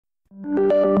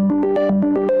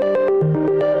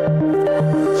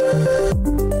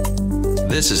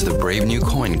This is the Brave New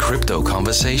Coin Crypto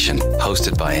Conversation,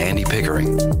 hosted by Andy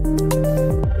Pickering.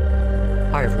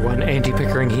 Hi everyone, Andy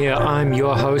Pickering here. I'm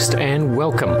your host and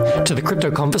welcome to the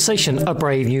Crypto Conversation, a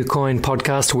Brave New Coin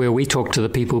podcast where we talk to the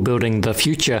people building the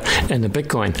future in the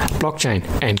Bitcoin, blockchain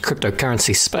and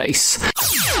cryptocurrency space.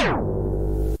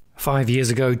 5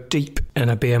 years ago, deep in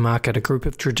a bear market, a group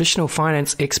of traditional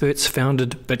finance experts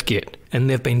founded BitGet, and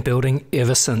they've been building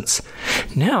ever since.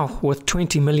 Now, with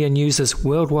 20 million users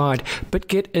worldwide,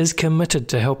 BitGet is committed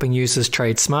to helping users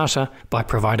trade smarter by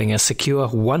providing a secure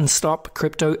one-stop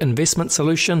crypto investment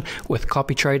solution with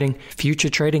copy trading, future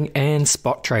trading, and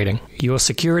spot trading. Your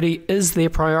security is their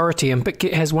priority, and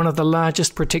BitGet has one of the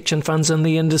largest protection funds in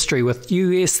the industry, with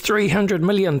US $300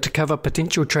 million to cover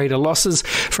potential trader losses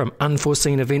from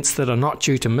unforeseen events that are not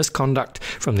due to misconduct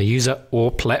from the user or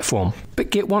platform.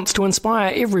 BitGet wants to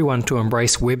inspire everyone to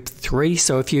embrace Web3,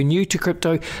 so if you're new to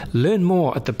crypto, learn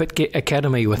more at the BitGet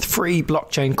Academy with free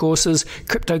blockchain courses,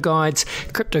 crypto guides,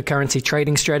 cryptocurrency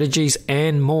trading strategies,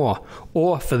 and more.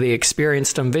 Or for the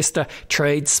experienced investor,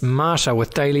 trade smarter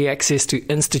with daily access to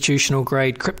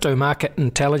institutional-grade crypto market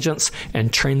intelligence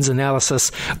and trends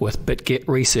analysis with BitGet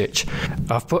Research.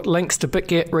 I've put links to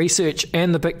BitGet Research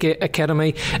and the BitGet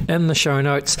Academy in the show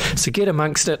notes, so get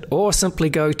amongst it or simply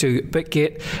go to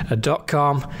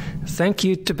bitget.com. Thank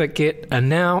you to BitGet, and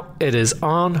now it is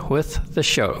on with the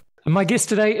show. And my guest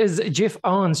today is Jeff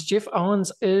Owens. Jeff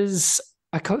Owens is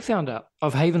a co-founder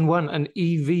of Haven1, an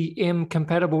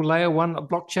EVM-compatible layer 1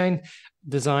 blockchain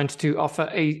designed to offer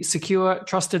a secure,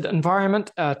 trusted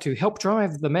environment to help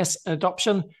drive the mass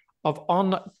adoption of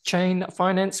on-chain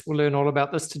finance. We'll learn all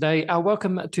about this today.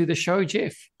 Welcome to the show,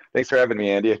 Jeff. Thanks for having me,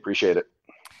 Andy. I appreciate it.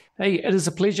 Hey, it is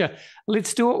a pleasure.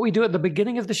 Let's do what we do at the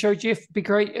beginning of the show, Jeff. It'd be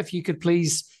great if you could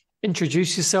please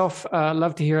introduce yourself.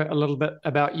 Love to hear a little bit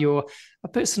about your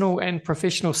personal and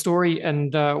professional story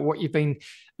and what you've been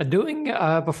doing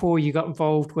before you got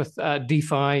involved with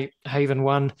DeFi,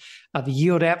 Haven1, the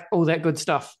Yield app, all that good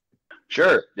stuff.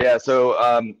 Sure. Yeah. So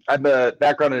I'm a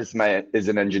background is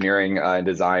in engineering and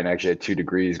design. I actually had 2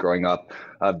 degrees growing up.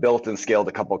 Built and scaled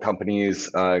a couple of companies,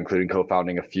 including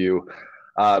co-founding a few.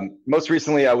 Most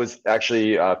recently, I was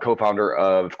actually a co-founder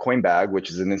of Coinbag,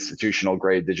 which is an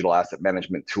institutional-grade digital asset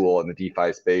management tool in the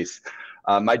DeFi space.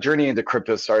 My journey into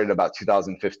crypto started about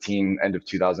 2015, end of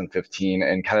 2015,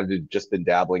 and kind of just been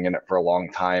dabbling in it for a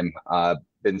long time.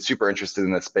 Been super interested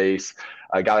in the space.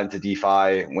 I got into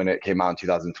DeFi when it came out in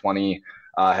 2020.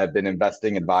 Have been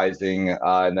investing, advising,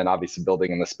 and then obviously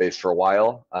building in the space for a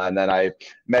while. And then I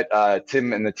met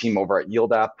Tim and the team over at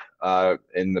Yield app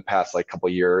in the past couple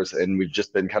of years, and we've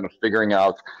just been kind of figuring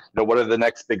out, what are the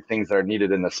next big things that are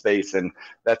needed in the space, and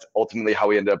that's ultimately how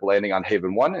we ended up landing on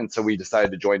Haven1. And so we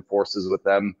decided to join forces with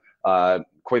them.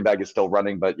 Coinbag is still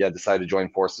running, but yeah, decided to join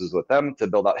forces with them to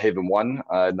build out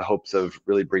Haven1 in the hopes of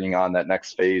really bringing on that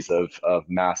next phase of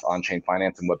mass on-chain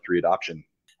finance and Web3 adoption.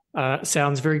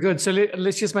 Sounds very good. So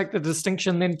let's just make the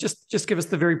distinction then. Just give us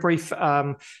the very brief,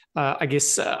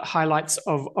 highlights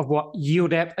of what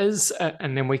Yield app is,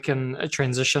 and then we can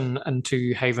transition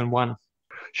into Haven1.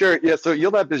 Sure. Yeah. So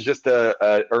Yield app is just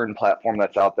a earn platform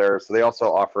that's out there. So they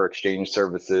also offer exchange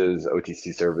services,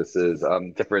 OTC services,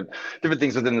 different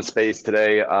things within the space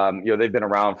today. They've been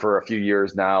around for a few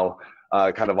years now,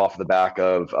 kind of off the back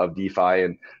of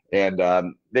DeFi,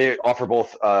 and they offer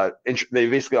both. They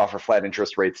basically offer flat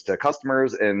interest rates to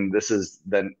customers, and this is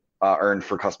then earned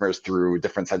for customers through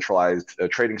different centralized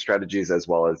trading strategies as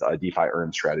well as DeFi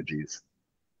earn strategies.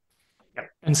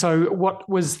 And so, what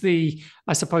was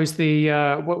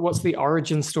what's the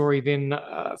origin story then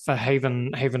for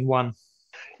Haven1?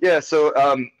 Yeah, so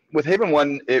with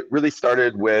Haven1, it really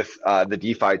started with the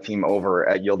DeFi team over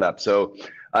at Yield app. So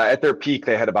at their peak,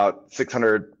 they had about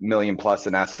 600 million plus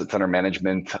in assets under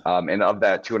management. And of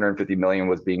that, 250 million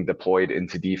was being deployed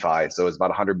into DeFi. So it was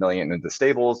about 100 million into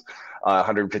stables,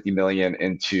 150 million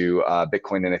into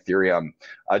Bitcoin and Ethereum,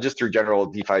 just through general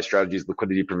DeFi strategies,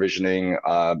 liquidity provisioning,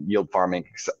 yield farming,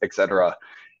 et cetera.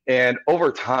 And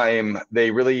over time, they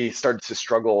really started to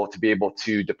struggle to be able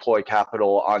to deploy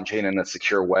capital on-chain in a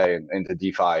secure way into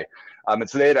DeFi. And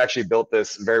so they had actually built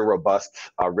this very robust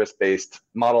risk-based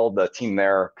model. The team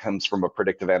there comes from a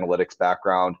predictive analytics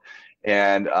background.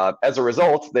 And as a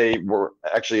result, they were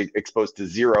actually exposed to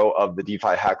 0 of the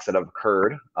DeFi hacks that have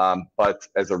occurred. But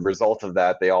as a result of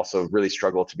that, they also really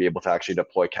struggle to be able to actually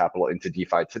deploy capital into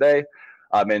DeFi today.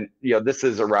 And this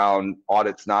is around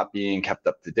audits not being kept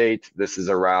up to date. This is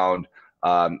around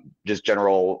just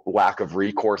general lack of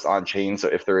recourse on chain. So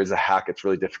if there is a hack, it's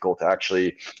really difficult to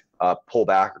actually pull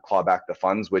back or claw back the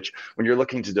funds, which when you're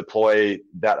looking to deploy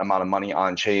that amount of money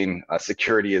on chain,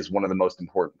 security is one of the most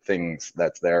important things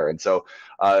that's there. And so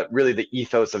really the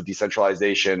ethos of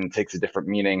decentralization takes a different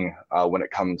meaning when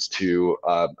it comes to,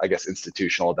 I guess,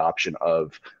 institutional adoption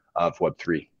of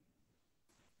Web3.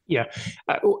 Yeah.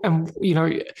 And,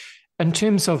 in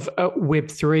terms of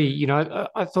Web3,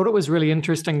 I thought it was really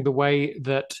interesting the way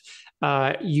that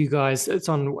you guys, it's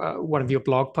on one of your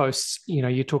blog posts,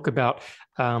 you talk about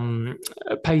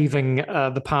paving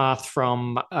the path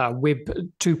from Web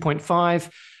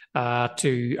 2.5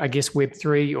 to, I guess,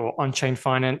 Web3 or on-chain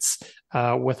finance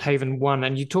with Haven1.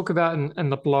 And you talk about in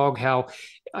the blog how,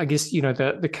 I guess,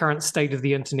 the current state of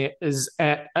the internet is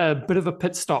at a bit of a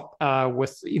pit stop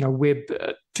with, Web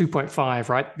 2.5,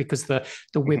 right? Because the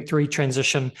Web3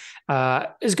 transition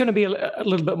is going to be a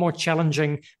little bit more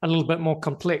challenging, a little bit more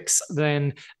complex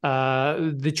than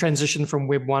the transition from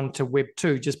Web 1 to Web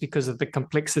 2, just because of the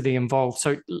complexity involved.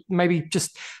 So maybe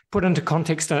just put into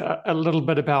context a little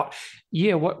bit about,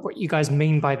 what you guys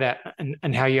mean by that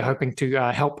and how you're hoping to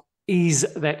help ease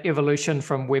that evolution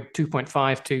from Web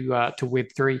 2.5 to Web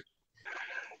 3.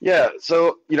 Yeah,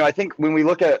 so I think when we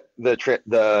look at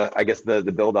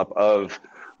the buildup of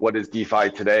what is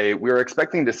DeFi today, we were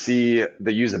expecting to see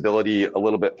the usability a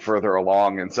little bit further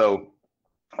along, and so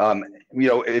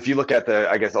if you look at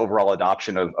the overall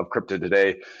adoption of crypto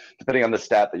today, depending on the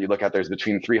stat that you look at, there's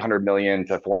between 300 million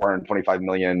to 425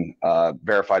 million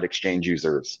verified exchange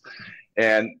users.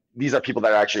 And these are people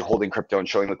that are actually holding crypto and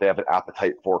showing that they have an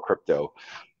appetite for crypto.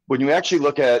 When you actually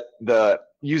look at the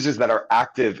users that are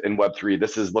active in Web3,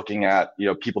 this is looking at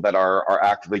people that are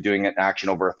actively doing an action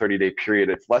over a 30-day period.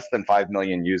 It's less than 5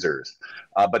 million users,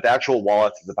 but the actual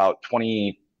wallet is about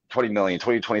 20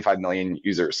 to 25 million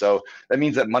users. So that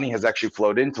means that money has actually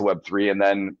flowed into Web3, and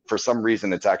then for some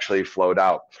reason it's actually flowed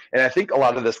out. And I think a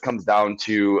lot of this comes down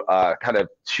to kind of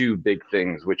two big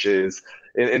things, which is,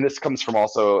 and this comes from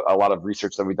also a lot of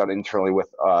research that we've done internally with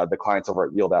the clients over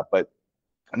at YieldApp. But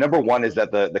number one is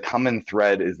that the common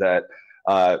thread is that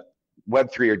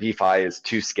Web3 or DeFi is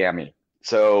too scammy.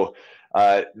 So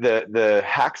the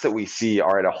hacks that we see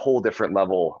are at a whole different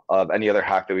level of any other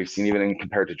hack that we've seen, even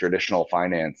compared to traditional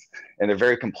finance, and they're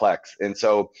very complex. And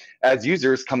so as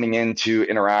users coming in to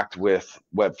interact with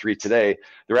Web3 today,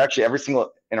 they're actually, every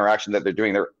single interaction that they're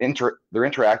doing, they're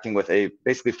interacting with a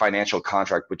basically financial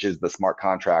contract, which is the smart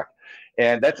contract.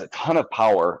 And that's a ton of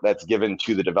power that's given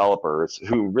to the developers,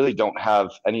 who really don't have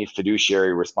any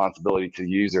fiduciary responsibility to the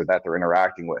user that they're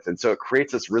interacting with. And so it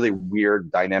creates this really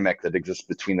weird dynamic that exists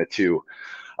between the two.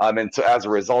 And so as a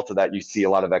result of that, you see a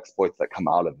lot of exploits that come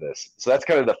out of this. So that's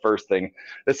kind of the first thing.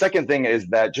 The second thing is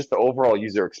that just the overall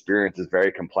user experience is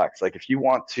very complex. Like if you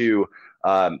want to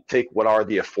take what are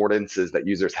the affordances that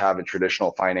users have in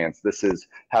traditional finance, this is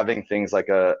having things like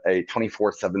a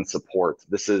 24/7 support.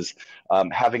 This is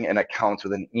having an account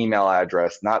with an email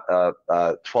address, not a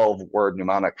 12-word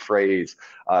mnemonic phrase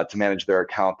to manage their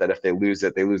account, that if they lose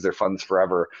it, they lose their funds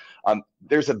forever.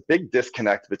 There's a big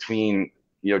disconnect between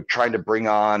trying to bring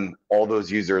on all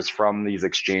those users from these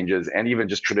exchanges and even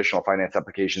just traditional finance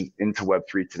applications into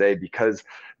Web3 today, because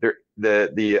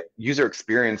the user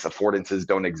experience affordances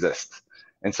don't exist.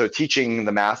 And so teaching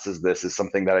the masses this is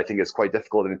something that I think is quite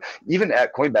difficult. And even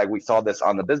at Coinbag, we saw this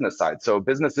on the business side. So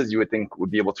businesses, you would think, would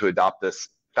be able to adopt this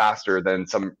faster than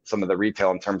some of the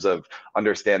retail in terms of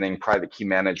understanding private key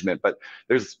management, but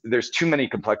there's too many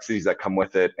complexities that come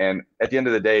with it. And at the end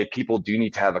of the day, people do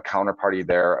need to have a counterparty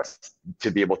there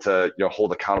to be able to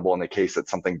hold accountable in the case that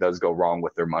something does go wrong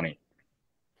with their money.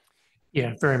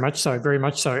 Yeah, very much so, very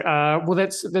much so. Well,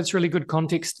 that's really good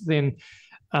context then,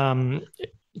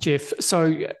 Jeff.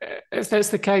 So if that's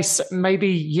the case,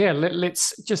 maybe,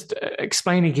 let's just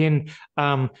explain again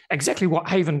exactly what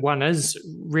Haven1 is,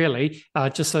 really,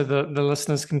 just so the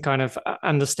listeners can kind of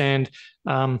understand,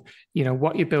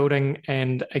 what you're building.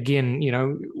 And again,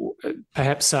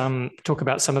 perhaps talk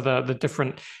about some of the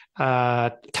different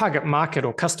target market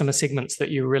or customer segments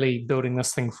that you're really building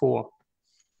this thing for.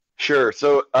 Sure.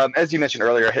 So as you mentioned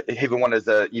earlier, Haven1 is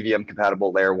a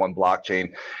EVM-compatible layer 1 blockchain,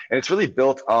 and it's really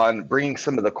built on bringing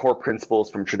some of the core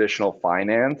principles from traditional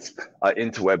finance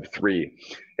into Web3.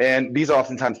 And these are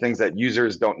oftentimes things that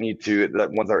users don't need to,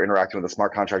 that ones that are interacting with the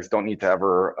smart contracts don't need to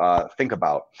ever think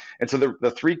about. And so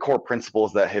the three core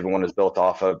principles that Haven1 is built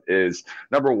off of is,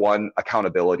 number one,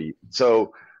 accountability.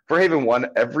 So for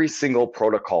Haven1, every single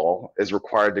protocol is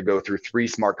required to go through 3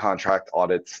 smart contract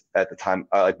audits at the time,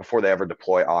 before they ever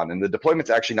deploy on. And the deployment's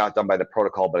actually not done by the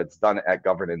protocol, but it's done at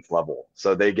governance level.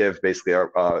 So they give basically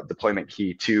a deployment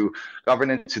key to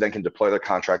governance, who then can deploy their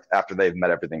contract after they've met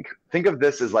everything. Think of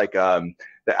this as like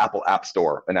that the Apple App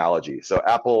Store analogy. So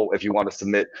Apple, if you want to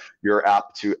submit your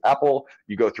app to Apple,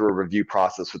 you go through a review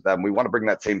process with them. We want to bring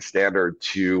that same standard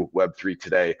to Web3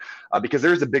 today, because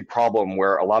there's a big problem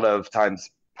where a lot of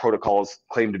times protocols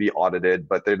claim to be audited,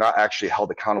 but they're not actually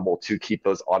held accountable to keep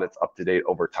those audits up to date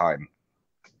over time.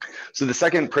 So the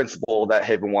second principle that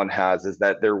Haven1 has is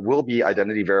that there will be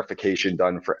identity verification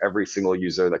done for every single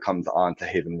user that comes on to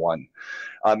Haven1.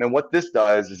 And what this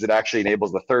does is it actually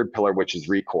enables the third pillar, which is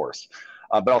recourse.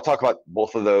 But I'll talk about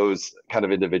both of those kind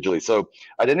of individually. So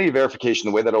identity verification,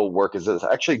 the way that it'll work is it's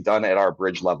actually done at our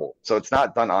bridge level. So it's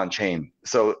not done on chain.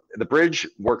 So the bridge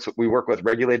works, we work with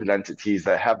regulated entities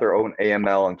that have their own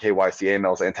AML and KYC.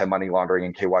 AML is anti-money laundering,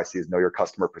 and KYC is know your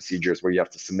customer procedures, where you have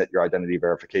to submit your identity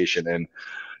verification. And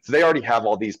so they already have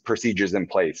all these procedures in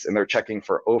place, and they're checking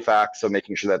for OFAC, so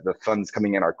making sure that the funds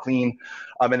coming in are clean.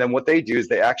 And then what they do is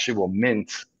they actually will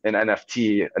mint an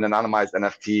NFT, an anonymized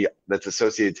NFT that's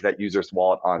associated to that user's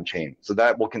wallet on chain. So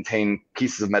that will contain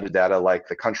pieces of metadata like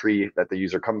the country that the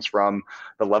user comes from,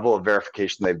 the level of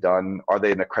verification they've done, are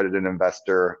they an accredited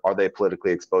investor, are they a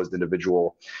politically exposed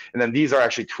individual? And then these are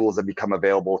actually tools that become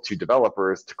available to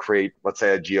developers to create, let's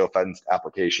say, a geofenced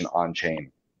application on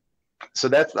chain. So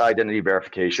that's the identity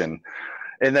verification.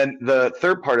 And then the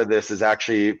third part of this is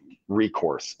actually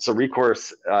recourse. So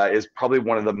recourse is probably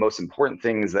one of the most important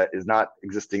things that is not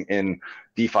existing in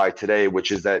DeFi today,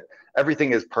 which is that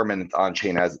everything is permanent on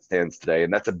chain as it stands today.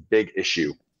 And that's a big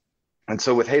issue. And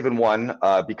so with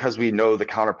Haven1, because we know the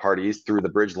counterparties through the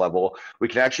bridge level, we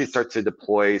can actually start to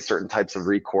deploy certain types of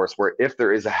recourse where if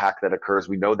there is a hack that occurs,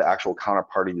 we know the actual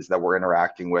counterparties that we're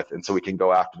interacting with. And so we can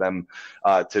go after them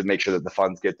to make sure that the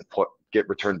funds get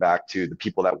returned back to the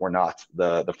people that were not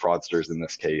the fraudsters in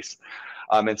this case.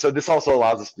 And so this also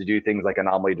allows us to do things like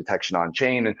anomaly detection on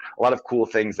chain and a lot of cool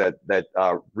things that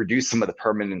reduce some of the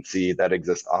permanency that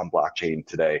exists on blockchain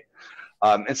today.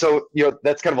 And so,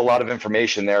 that's kind of a lot of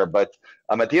information there, but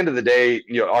at the end of the day,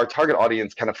 our target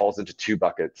audience kind of falls into two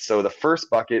buckets. So the first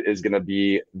bucket is going to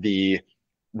be the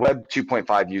Web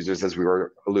 2.5 users, as we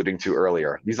were alluding to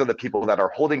earlier. These are the people that are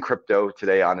holding crypto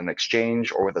today on an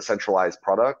exchange or with a centralized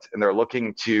product, and they're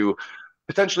looking to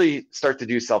potentially start to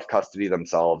do self-custody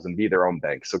themselves and be their own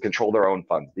bank, so control their own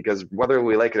funds. Because whether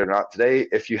we like it or not today,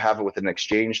 if you have it with an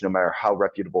exchange, no matter how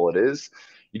reputable it is,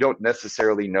 you don't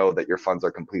necessarily know that your funds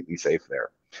are completely safe there.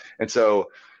 And so,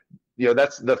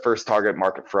 that's the first target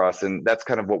market for us, and that's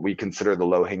kind of what we consider the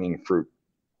low-hanging fruit.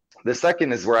 The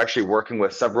second is we're actually working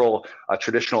with several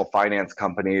traditional finance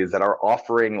companies that are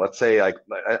offering, let's say,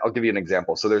 I'll give you an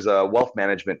example. So there's a wealth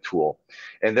management tool,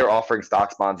 and they're offering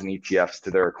stocks, bonds, and ETFs to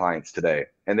their clients today.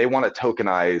 And they want to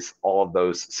tokenize all of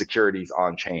those securities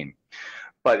on chain.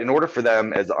 But in order for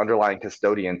them as the underlying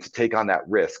custodian to take on that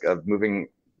risk of moving,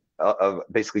 of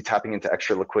basically tapping into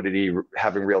extra liquidity,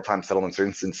 having real-time settlements or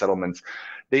instant settlements,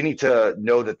 they need to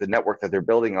know that the network that they're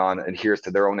building on adheres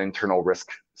to their own internal risk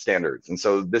standards. And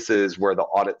so this is where the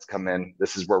audits come in.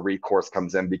 This is where recourse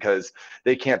comes in, because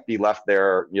they can't be left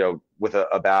there, with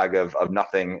a bag of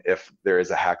nothing if there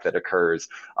is a hack that occurs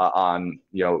on,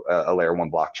 a layer one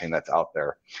blockchain that's out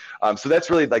there. So that's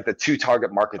really like the two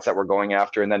target markets that we're going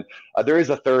after. And then there is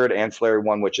a third ancillary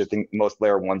one, which I think most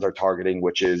layer ones are targeting,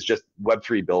 which is just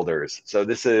Web3 builders. So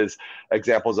this is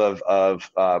examples of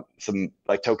some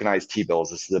like tokenized T-bills.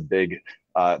 This is a big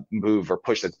move or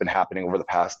push that's been happening over the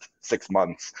past 6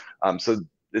 months. So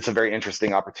it's a very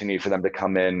interesting opportunity for them to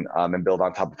come in and build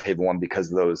on top of Haven1 because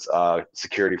of those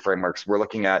security frameworks. We're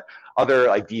looking at other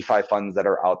like DeFi funds that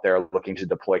are out there looking to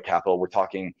deploy capital. We're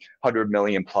talking 100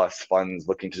 million plus funds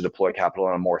looking to deploy capital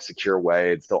in a more secure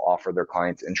way and still offer their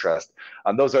clients interest.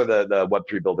 Those are the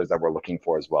Web3 builders that we're looking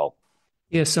for as well.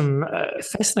 Yeah, some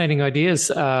fascinating ideas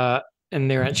in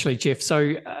there actually, Jeff.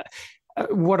 So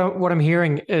what I'm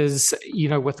hearing is,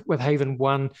 with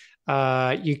Haven1,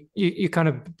 you kind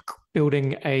of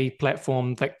building a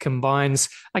platform that combines,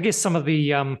 I guess, some of the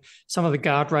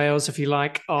guardrails, if you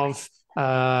like, of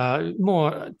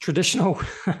more traditional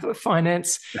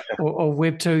finance or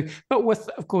Web2, but with,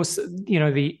 of course,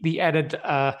 the added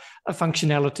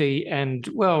functionality and,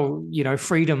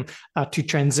 freedom to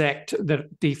transact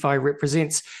that DeFi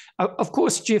represents. Of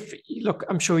course, Jeff, look,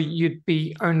 I'm sure you'd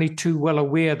be only too well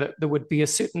aware that there would be a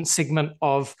certain segment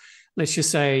of, let's just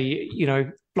say,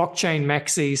 blockchain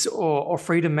maxis or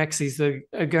freedom maxis that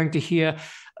are going to hear,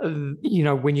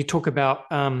 when you talk about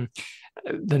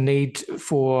the need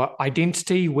for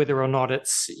identity, whether or not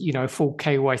it's, full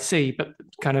KYC, but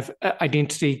kind of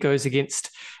identity goes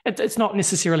against, it's not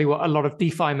necessarily what a lot of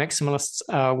DeFi maximalists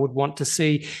would want to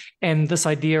see. And this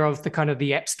idea of the kind of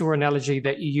the App Store analogy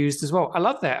that you used as well. I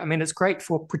love that. I mean, it's great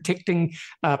for protecting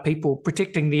people,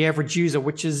 protecting the average user,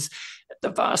 which is the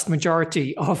vast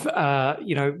majority of,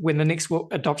 when the next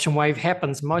adoption wave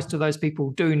happens, most of those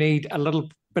people do need a little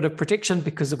bit of protection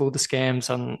because of all the scams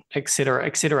and et cetera,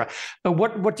 et cetera. But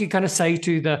what do you kind of say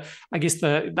to the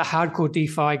hardcore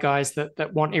DeFi guys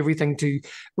that want everything to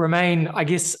remain, I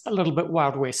guess, a little bit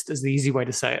Wild West is the easy way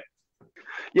to say it?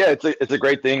 Yeah, it's a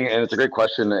great thing, and it's a great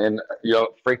question. And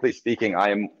frankly speaking, I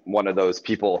am one of those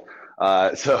people.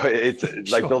 So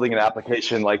it's like building an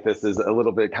application like this is a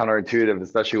little bit counterintuitive,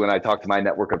 especially when I talk to my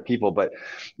network of people. But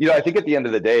I think at the end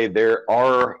of the day, there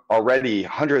are already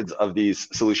hundreds of these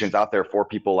solutions out there for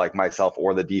people like myself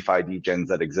or the DeFi degens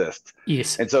that exist.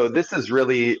 Yes. And so this is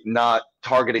really not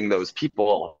targeting those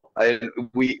people. And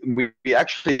we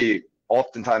actually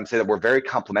oftentimes say that we're very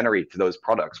complementary to those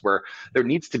products, where there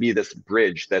needs to be this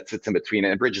bridge that sits in between,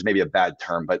 and bridge is maybe a bad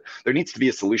term, but there needs to be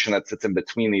a solution that sits in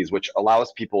between these, which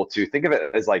allows people to think of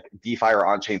it as like DeFi or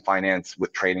on-chain finance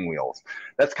with training wheels.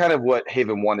 That's kind of what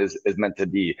Haven1 is meant to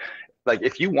be. Like,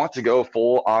 if you want to go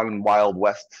full on Wild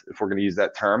West, if we're going to use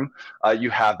that term, you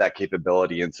have that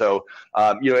capability. And so,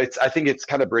 I think it's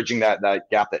kind of bridging that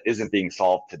gap that isn't being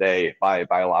solved today by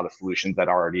a lot of solutions that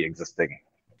are already existing.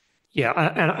 Yeah,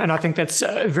 and I think that's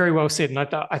very well said. And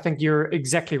I think you're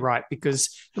exactly right,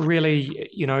 because really,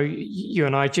 you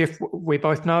and I, Jeff, we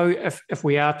both know if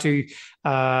we are to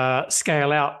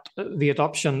scale out the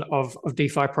adoption of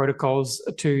DeFi protocols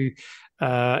to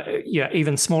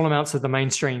even small amounts of the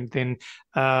mainstream, then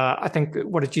I think,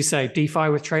 what did you say, DeFi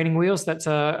with training wheels? That's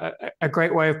a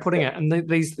great way of putting it. And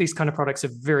these kind of products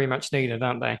are very much needed,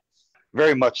 aren't they?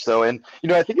 Very much so. And,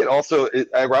 I think it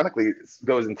ironically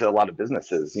goes into a lot of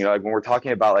businesses, like when we're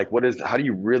talking about like, how do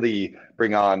you really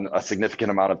bring on a significant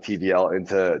amount of TVL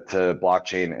into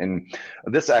blockchain? And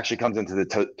this actually comes into the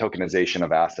tokenization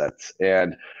of assets.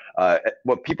 And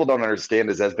what people don't understand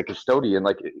is, as the custodian,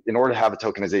 like, in order to have a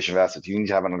tokenization of assets, you need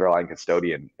to have an underlying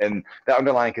custodian. And that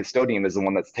underlying custodian is the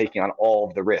one that's taking on all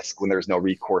of the risk when there's no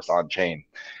recourse on chain.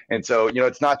 And so,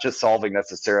 it's not just solving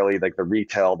necessarily like the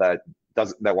retail that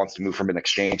wants to move from an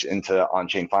exchange into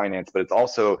on-chain finance, but it's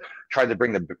also trying to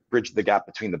bridge the gap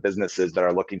between the businesses that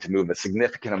are looking to move a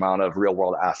significant amount of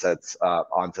real-world assets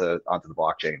onto the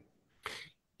blockchain.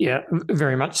 Yeah,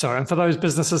 very much so. And for those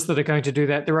businesses that are going to do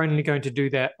that, they're only going to do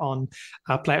that on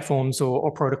platforms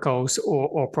or protocols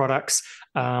or products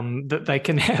that they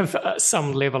can have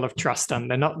some level of trust in.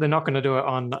 They're not going to do it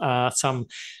on some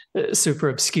super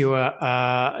obscure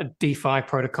DeFi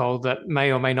protocol that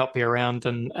may or may not be around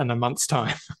in a month's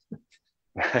time.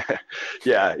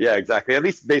 Yeah, exactly. At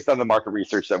least based on the market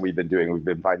research that we've been doing, we've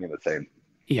been finding the same.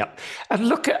 Yeah. And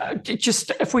look,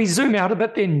 just if we zoom out a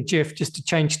bit then, Jeff, just to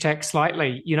change tack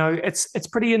slightly, it's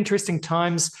pretty interesting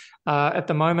times at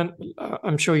the moment.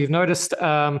 I'm sure you've noticed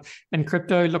in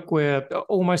crypto. Look, we're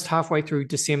almost halfway through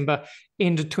December,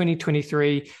 end of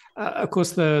 2023. Of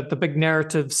course, the big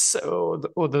narratives or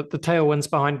the tailwinds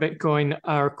behind Bitcoin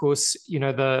are, of course,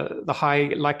 the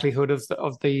high likelihood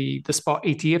of the spot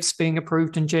ETFs being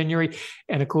approved in January,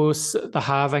 and of course the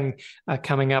halving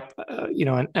coming up,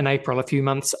 in April, a few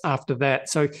months after that.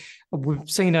 So we've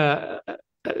seen a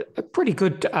pretty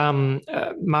good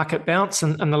market bounce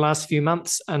in the last few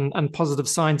months, and positive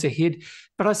signs ahead.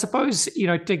 But I suppose,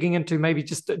 digging into maybe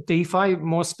just DeFi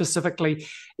more specifically,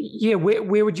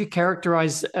 where would you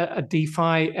characterize a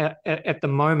DeFi at the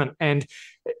moment? And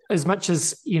as much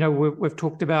as, we've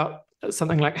talked about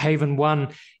something like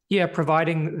Haven1,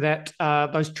 providing that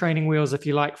those training wheels, if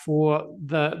you like, for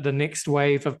the next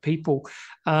wave of people.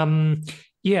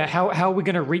 How are we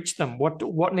going to reach them?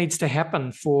 What needs to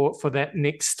happen for that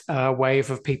next wave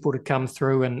of people to come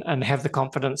through and have the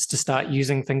confidence to start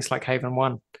using things like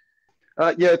Haven1?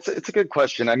 It's a good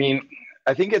question. I mean,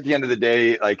 I think at the end of the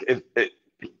day, like,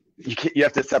 you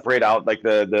have to separate out like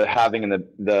the halving and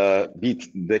the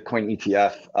Bitcoin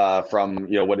ETF from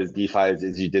what is DeFi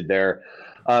as you did there.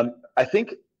 I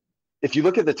think if you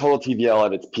look at the total TVL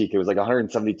at its peak, it was like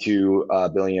 172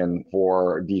 billion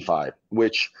for DeFi,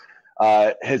 which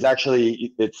has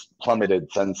actually, it's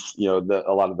plummeted since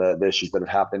a lot of the issues that have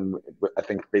happened. I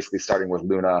think basically starting with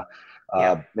Luna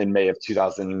in May of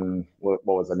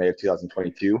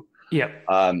 2022. Yeah.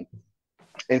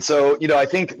 And so, I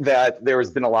think that there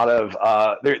has been a lot of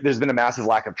there's been a massive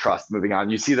lack of trust moving on.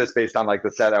 You see this based on like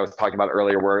the set I was talking about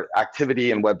earlier, where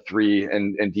activity in Web3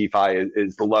 and DeFi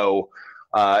is low,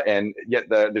 and yet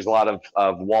there's a lot of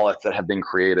wallets that have been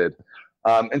created.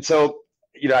 And so,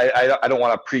 I don't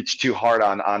want to preach too hard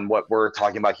on what we're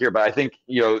talking about here, but I think,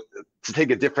 to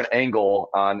take a different angle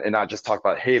on and not just talk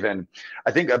about Haven,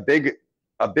 I think a big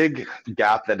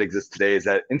gap that exists today is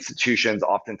that institutions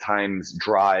oftentimes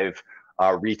drive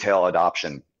retail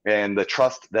adoption. and the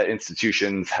trust that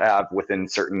institutions have within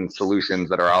certain solutions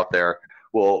that are out there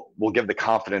will give the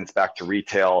confidence back to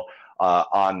retail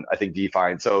on, I think,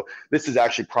 DeFi. And so this is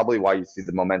actually probably why you see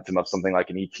the momentum of something like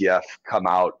an ETF come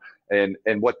out. And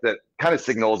what that kind of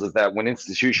signals is that when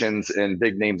institutions and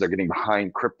big names are getting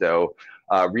behind crypto,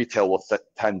 retail will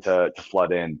tend to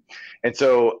flood in. And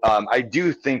so I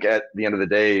do think at the end of the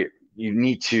day, you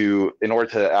need to, in order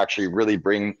to actually really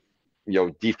bring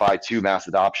DeFi to mass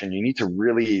adoption, you need to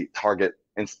really target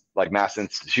like mass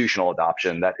institutional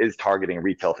adoption that is targeting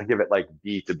retail. Think of it like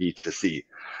B to B to C.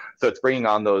 So it's bringing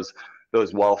on those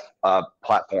wealth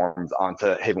platforms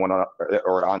onto Haven1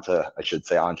 or onto, I should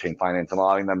say, on-chain finance, and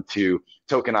allowing them to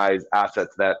tokenize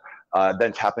assets that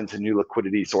then tap into new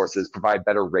liquidity sources, provide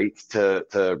better rates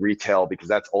to retail, because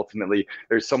that's ultimately,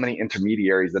 there's so many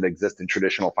intermediaries that exist in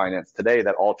traditional finance today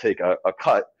that all take a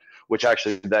cut, which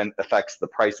actually then affects the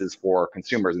prices for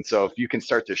consumers. And so if you can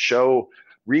start to show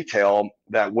retail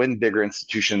that when bigger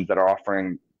institutions that are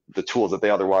offering the tools that they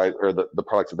otherwise, or the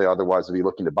products that they otherwise would be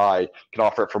looking to buy, can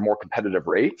offer it for more competitive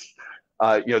rates,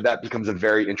 that becomes a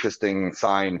very interesting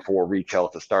sign for retail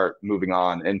to start moving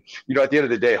on. And at the end of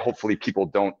the day, hopefully people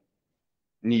don't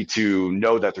need to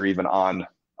know that they're even on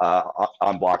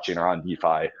blockchain or on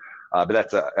DeFi, but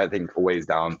that's I think a ways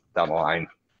down the line.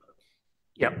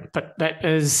 Yeah, but that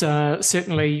is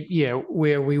certainly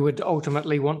where we would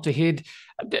ultimately want to head.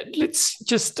 Let's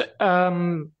just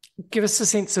give us a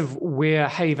sense of where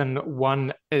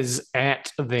Haven1 is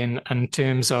at then, in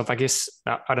terms of, I guess,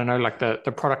 I don't know, like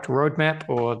the product roadmap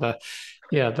or the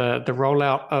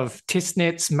rollout of test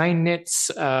nets, main nets.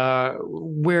 Where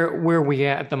are we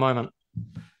at the moment?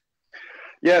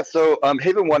 Yeah, so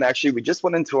Haven1, actually, we just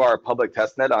went into our public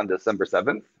testnet on December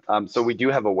 7th. So we do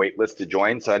have a wait list to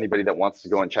join. So anybody that wants to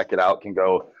go and check it out can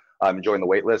go join the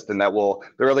wait list. And the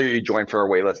earlier you join for our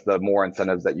wait list, the more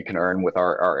incentives that you can earn with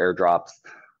our airdrops.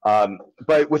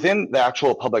 But within the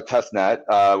actual public testnet,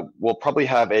 we'll probably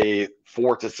have a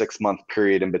 4 to 6 month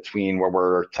period in between where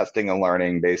we're testing and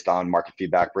learning based on market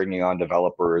feedback, bringing on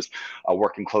developers,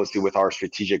 working closely with our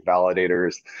strategic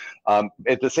validators.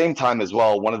 At the same time as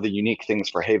well, one of the unique things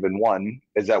for Haven1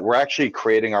 is that we're actually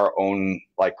creating our own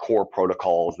core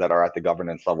protocols that are at the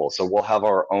governance level. So we'll have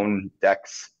our own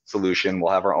DEX solution,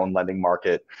 we'll have our own lending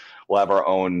market, we'll have our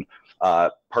own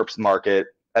perps market,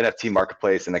 NFT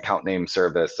marketplace, and account name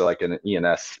service, so like an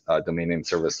ENS domain name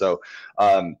service. So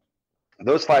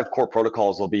those 5 core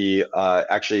protocols will be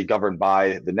actually governed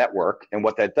by the network, and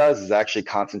what that does is actually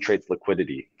concentrates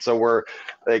liquidity. So we're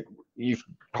you've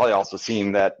probably also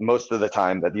seen that most of the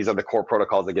time that these are the core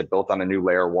protocols that get built on a new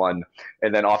layer 1,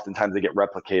 and then oftentimes they get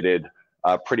replicated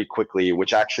pretty quickly,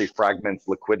 which actually fragments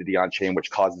liquidity on chain, which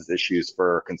causes issues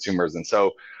for consumers. And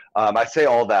so I say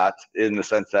all that in the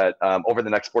sense that over the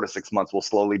next 4 to 6 months, we'll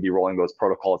slowly be rolling those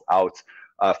protocols out.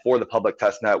 For the public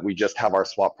testnet, we just have our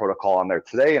swap protocol on there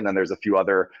today, and then there's a few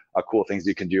other cool things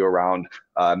you can do around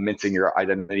minting your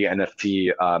identity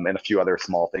NFT and a few other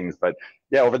small things. But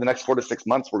yeah, over the next 4 to 6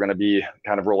 months, we're going to be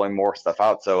kind of rolling more stuff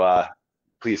out. So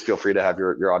please feel free to have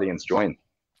your audience join.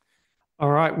 All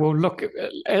right. Well, look,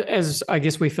 as I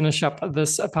guess we finish up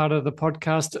this part of the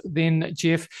podcast, then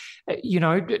Jeff,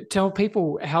 tell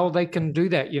people how they can do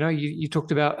that. You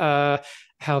talked about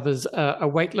how there's a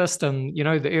wait list, and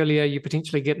the earlier you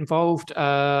potentially get involved,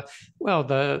 the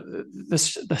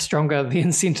stronger the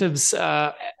incentives,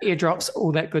 airdrops,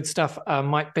 all that good stuff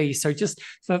might be. So just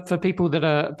for people that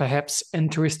are perhaps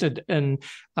interested in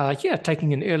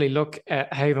taking an early look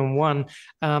at Haven1,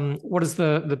 what is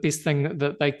the best thing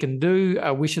that they can do?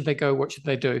 Where should they go? What should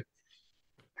they do?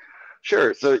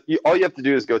 Sure. So all you have to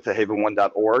do is go to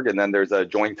haven1.org, and then there's a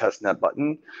join testnet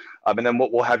button. And then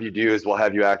what we'll have you do is we'll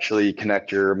have you actually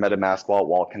connect your MetaMask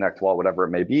wallet, Connect wallet, whatever it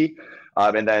may be.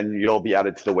 And then you'll be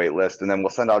added to the wait list, and then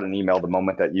we'll send out an email the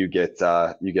moment that you get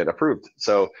approved.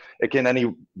 So it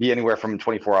can be anywhere from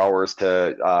 24 hours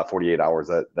to 48 hours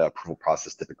that the approval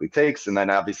process typically takes. And then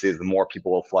obviously, as the more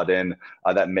people will flood in,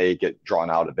 that may get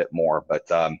drawn out a bit more. But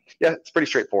it's pretty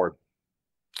straightforward.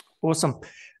 Awesome.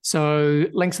 So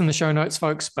links in the show notes,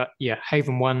 folks. But yeah,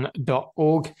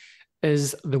 haven1.org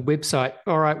is the website.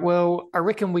 All right. Well, I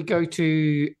reckon we go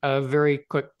to a very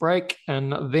quick break,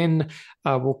 and then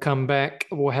we'll come back.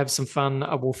 We'll have some fun.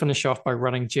 We'll finish off by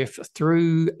running Jeff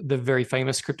through the very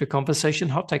famous crypto conversation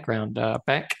hot take round.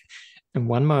 Back in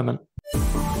one moment.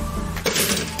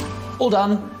 All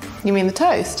done. You mean the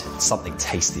toast? Something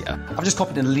tastier. I've just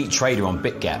copied an elite trader on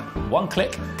BitGet. One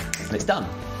click, and it's done.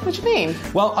 What do you mean?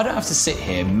 Well, I don't have to sit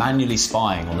here manually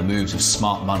spying on the moves of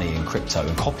smart money and crypto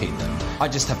and copying them. I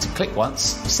just have to click once,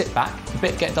 sit back,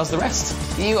 BitGet does the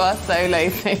rest. You are so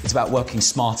lazy. It's about working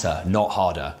smarter, not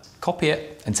harder. Copy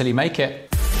it until you make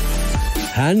it.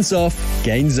 Hands off,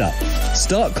 gains up.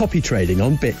 Start copy trading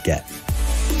on BitGet.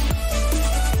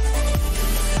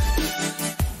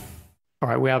 All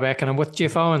right, we are back, and I'm with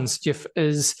Jeff Owens. Jeff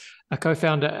is a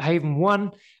co-founder at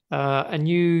Haven1, a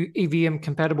new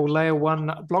EVM-compatible layer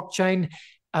 1 blockchain,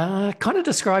 kind of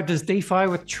described as DeFi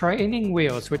with training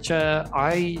wheels, which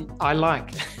I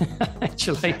like,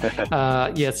 actually.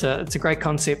 It's a great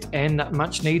concept and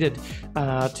much needed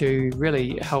to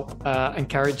really help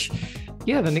encourage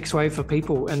the next wave for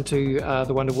people into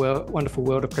the wonderful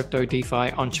world of crypto,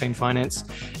 DeFi, on-chain finance,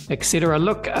 etc.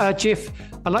 Look, Jeff,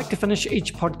 I like to finish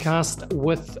each podcast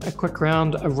with a quick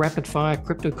round of rapid-fire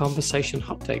crypto conversation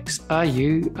hot takes. Are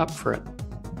you up for it?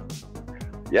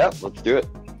 Yeah, let's do it.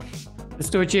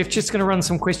 Let's do it, Jeff. Just going to run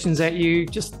some questions at you.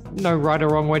 Just no right or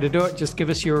wrong way to do it. Just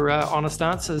give us your honest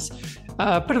answers.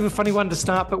 A bit of a funny one to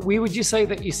start, but where would you say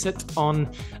that you sit on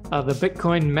the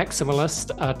Bitcoin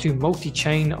maximalist to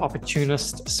multi-chain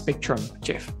opportunist spectrum,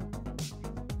 Jeff?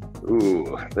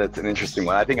 Ooh, that's an interesting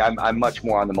one. I think I'm much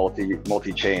more on the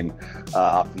multi-chain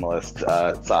optimalist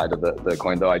side of the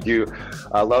coin, though I do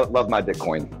love my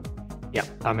Bitcoin. Yeah,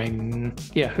 I mean,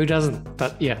 who doesn't?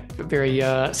 But very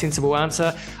sensible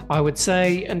answer, I would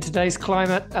say, in today's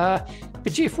climate. But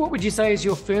Jeff, what would you say is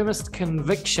your firmest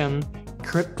conviction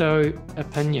crypto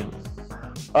opinion?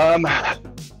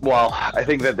 Well, I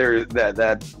think that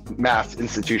that mass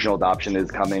institutional adoption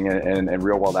is coming, and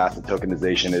real world asset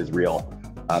tokenization is real.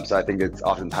 So I think it's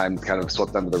oftentimes kind of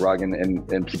swept under the rug,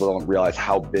 and people don't realize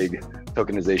how big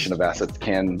tokenization of assets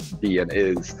can be and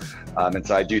is. And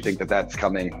so I do think that that's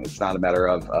coming. It's not a matter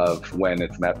of when,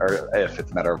 or if,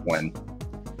 it's a matter of when.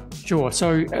 Sure.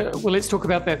 So, let's talk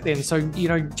about that then. So,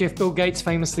 Bill Gates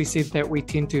famously said that we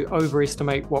tend to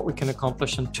overestimate what we can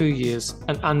accomplish in 2 years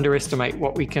and underestimate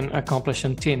what we can accomplish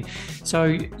in 10.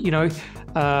 So,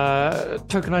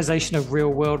 tokenization of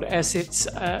real world assets,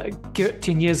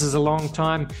 10 years is a long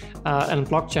time in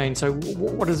blockchain. So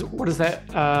what does that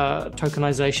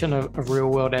tokenization of real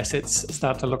world assets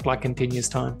start to look like in 10 years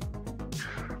time?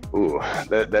 Ooh,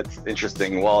 that's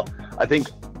interesting. Well, I think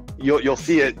you'll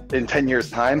see it in 10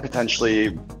 years time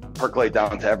potentially percolate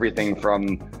down to everything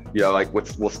from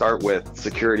we'll start with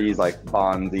securities like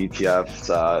bonds,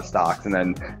 ETFs, stocks, and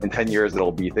then in 10 years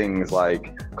it'll be things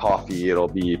like coffee. It'll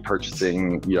be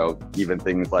purchasing, even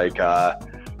things like I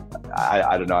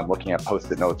don't know. I'm looking at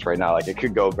Post-it notes right now. Like, it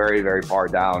could go very, very far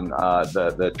down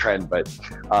the trend, but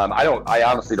I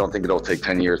honestly don't think it'll take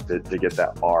 10 years to get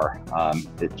that far.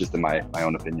 Just in my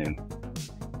own opinion.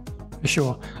 For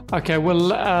sure. Okay,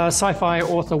 well, sci-fi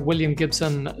author William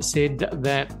Gibson said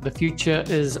that the future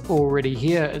is already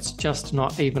here. It's just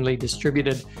not evenly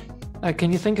distributed.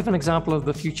 Can you think of an example of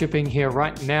the future being here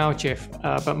right now, Jeff?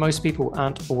 But most people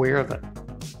aren't aware of it.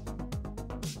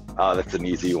 That's an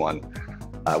easy one.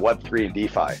 Web3 and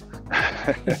DeFi.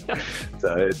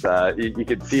 So it's you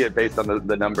can see it based on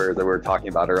the numbers that we were talking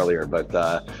about earlier, but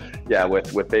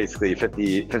with basically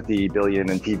 50 billion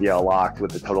in TVL locked,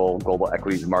 with the total global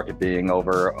equities market being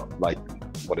over like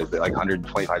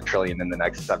 125 trillion in the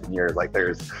next 7 years. Like,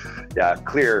 there's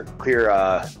clear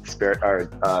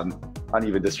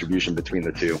uneven distribution between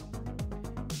the two.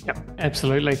 Yep,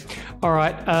 absolutely. All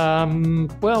right.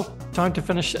 Well, time to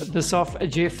finish this off,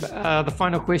 Jeff. The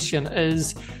final question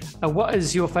is, what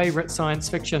is your favorite science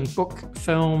fiction book,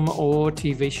 film, or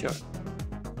TV show?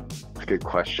 Good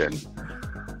question.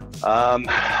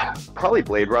 Probably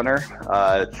Blade Runner.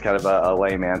 It's kind of a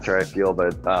lame answer, I feel,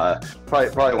 but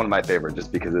probably one of my favorite,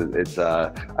 just because it's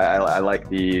I like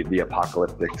the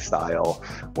apocalyptic style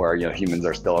where humans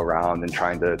are still around and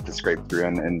trying to scrape through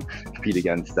and compete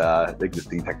against the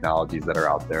existing technologies that are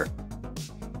out there.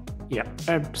 Yeah,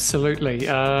 absolutely.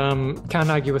 Can't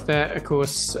argue with that. Of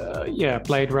course,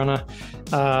 Blade Runner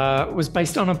was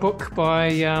based on a book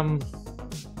by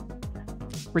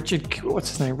Richard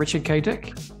K.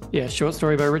 Dick? Yeah, short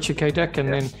story by Richard K. Dick,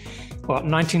 and then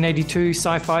 1982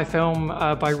 sci-fi film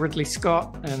by Ridley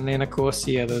Scott, and then of course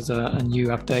there's a new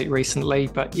update recently,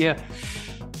 but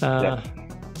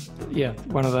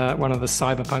one of the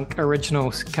cyberpunk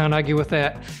originals. Can't argue with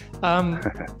that. Fun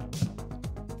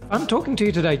talking to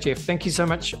you today, Jeff. Thank you so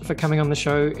much for coming on the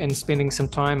show and spending some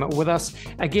time with us.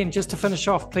 Again, just to finish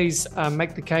off, please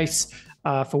make the case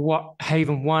for what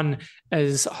Haven1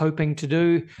 is hoping to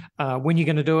do, when you're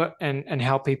going to do it, and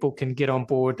how people can get on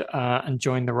board and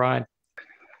join the ride.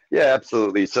 Yeah,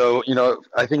 absolutely. So,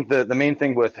 I think the main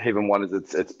thing with Haven1 is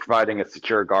it's providing a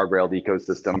secure guardrailed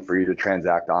ecosystem for you to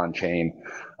transact on chain.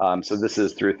 So this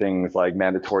is through things like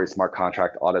mandatory smart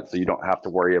contract audits, so you don't have to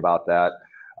worry about that.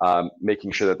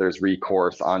 making sure that there's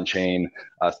recourse on chain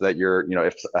so that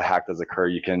if a hack does occur,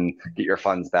 you can get your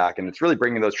funds back. And it's really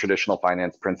bringing those traditional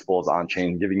finance principles on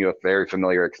chain, giving you a very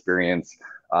familiar experience,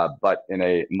 but in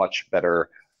a much better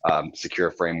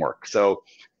secure framework. So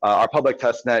our public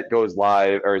testnet goes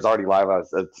live, or is already live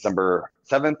as of December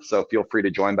 7th. So feel free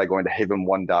to join by going to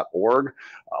haven1.org.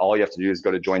 All you have to do is go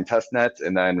to join testnet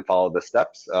and then follow the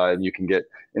steps, and you can get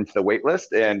into the waitlist.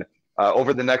 And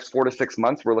over the next 4 to 6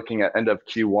 months, we're looking at end of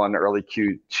Q1, early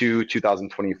Q2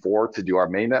 2024 to do our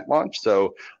mainnet launch.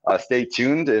 So stay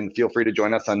tuned and feel free to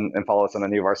join us and follow us on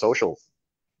any of our socials.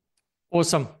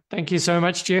 Awesome. Thank you so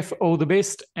much, Jeff. All the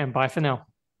best, and bye for now.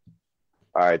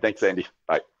 All right. Thanks, Andy.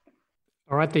 Bye.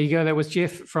 All right, there you go. That was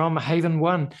Jeff from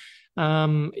Haven1.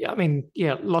 I mean,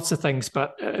 yeah, lots of things,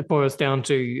 but it boils down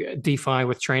to DeFi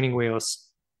with training wheels.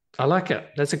 I like it.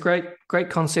 That's a great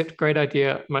concept, great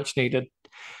idea, much needed.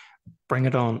 Bring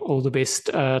it on. All the best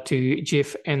to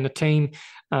Jeff and the team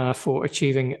for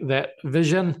achieving that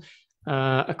vision.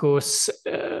 Of course,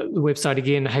 the website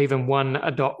again,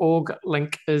 haven1.org.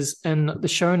 Link is in the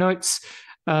show notes.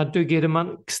 Do get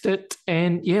amongst it.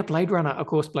 And yeah, Blade Runner. Of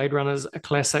course, Blade Runner's a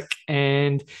classic.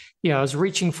 And yeah, I was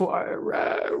reaching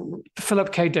for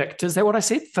Philip K. Dick. Is that what I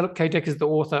said? Philip K. Dick is the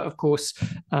author, of course,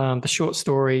 the short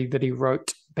story that he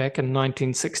wrote back in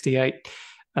 1968,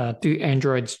 Do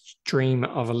Androids Dream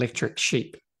of Electric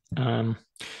Sheep?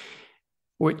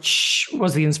 Which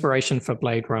was the inspiration for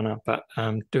Blade Runner, but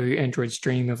Do Androids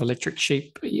Dream of Electric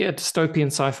Sheep? Yeah,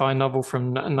 dystopian sci-fi novel from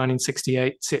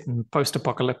 1968 set in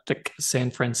post-apocalyptic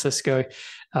San Francisco.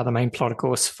 The main plot, of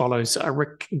course, follows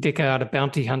Rick Deckard, a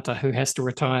bounty hunter who has to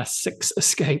retire 6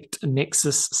 escaped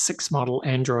Nexus 6 model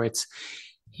androids.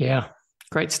 Yeah,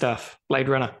 great stuff. Blade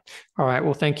Runner. All right,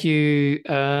 well, thank you,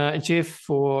 Jeff,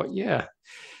 for,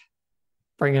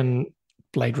 bringing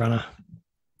Blade Runner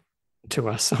to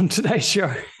us on today's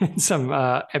show. Some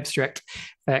abstract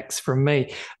facts from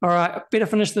me. All right, better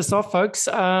finish this off, folks.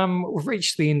 We've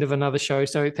reached the end of another show,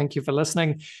 so thank you for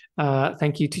listening.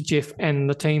 Thank you to Jeff and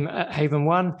the team at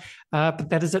Haven1. But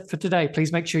that is it for today.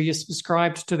 Please make sure you're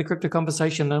subscribed to the Crypto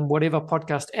Conversation on whatever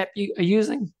podcast app you are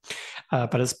using.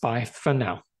 But it's bye for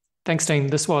now. Thanks, team.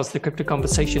 This was the Crypto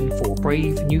Conversation for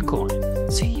Brave New Coin.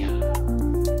 See ya.